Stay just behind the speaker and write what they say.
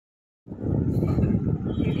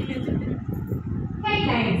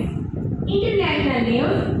international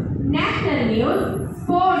news, national news,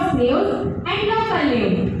 sports news, and local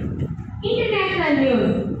news. International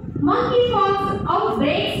news. Monkeypox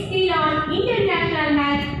outbreak still on international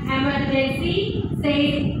health emergency,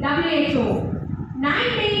 says WHO.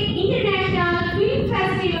 9th International Film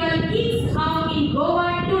Festival kicks off in Goa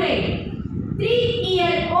today.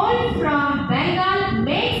 3-year-old from Bengal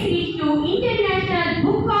makes it to International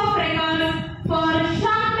Book of Records for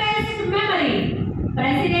sharpest memory.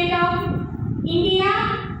 President of India,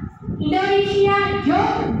 Indonesia,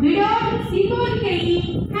 Joko Widodo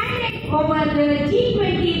handed over the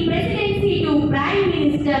G20 presidency to Prime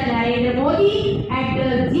Minister Narendra Modi at the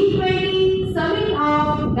G20 summit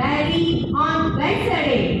of Bali on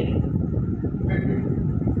Wednesday.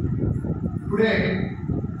 Today,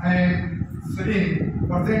 I am studying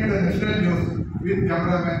present the national news with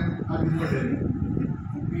cameraman Abhi Patel.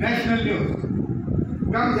 National news.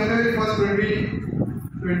 Come January 1st,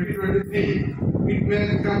 2023, it may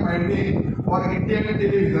become binding for Indian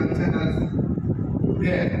television channels.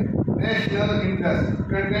 Today, national interest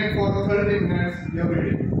content for 30 minutes every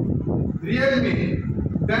day. Realme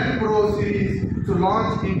 10 Pro series to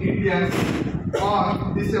launch in India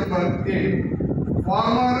on December 8.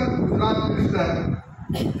 Former Gujarat Minister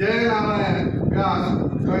Jayanarayan Vyas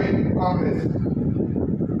joined Congress.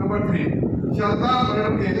 Number 3. Shraddha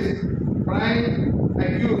murder case. Prime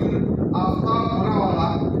accused Aftab Munawala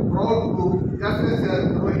brought to FSL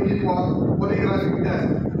Rohini for polygraphic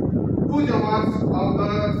test. 2 jawans of the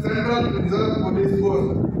Central Reserve Police Force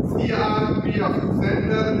 (CRPF)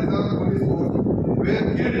 Central Reserve Police Force were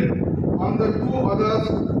killed, and the 2 others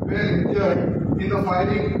were injured in the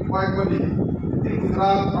firing by police in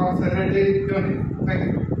Gujarat on Saturday evening. Thank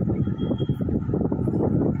you.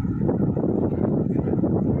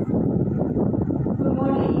 Good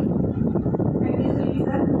morning. Thank you,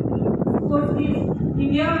 sir. Sports is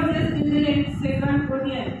India versus New Zealand second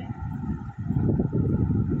ODI.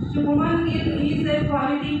 Shubman Gill is a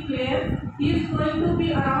quality player. He is going to be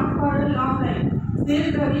around for a long time,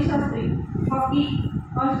 says Ravi Shastri. Hockey.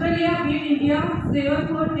 Australia beat India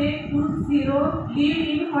 7-4 take 2-0 lead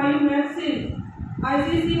in 5 match series.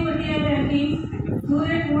 ICC ODI rankings.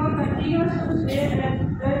 Surya Kumar continues to stay at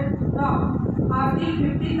the top, having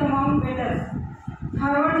 50th among batters.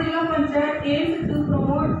 Harvard Jilla Panchayat aims to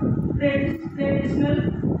promote traditional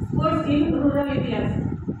sports in rural areas.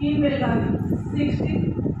 In Belgavi,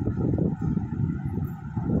 60.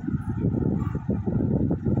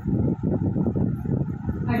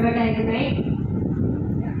 Advertisement.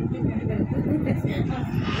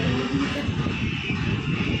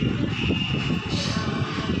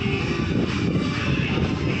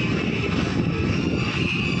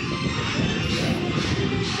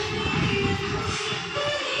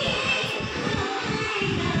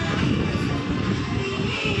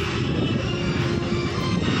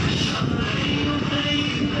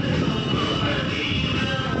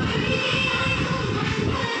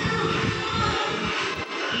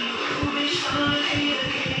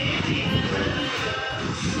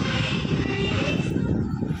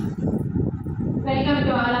 Welcome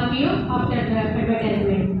to all of you after the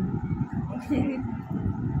advertisement.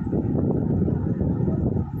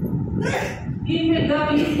 In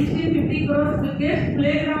Belgavi, 1650 crores cricket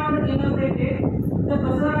playground inaugurated. The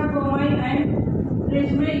Bazar Komai and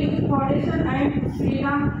Reshme Youth Foundation and Sri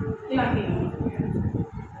Ram Ilaki.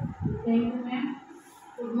 Thank you, ma'am.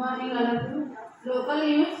 Good morning, all of you. Local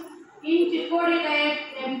news. In Chikkodi,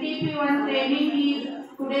 EMTIP 1 training is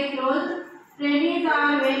today closed. Trainees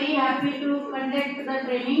are very happy to conduct the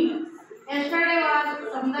training. Yesterday was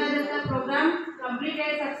Samudaya program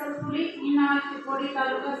completed successfully in our Chikkodi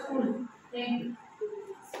Taluka school. Thank you.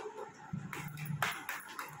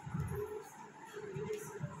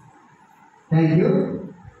 Thank you.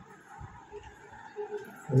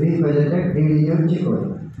 We presented TRAINING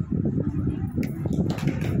CHIKKODI.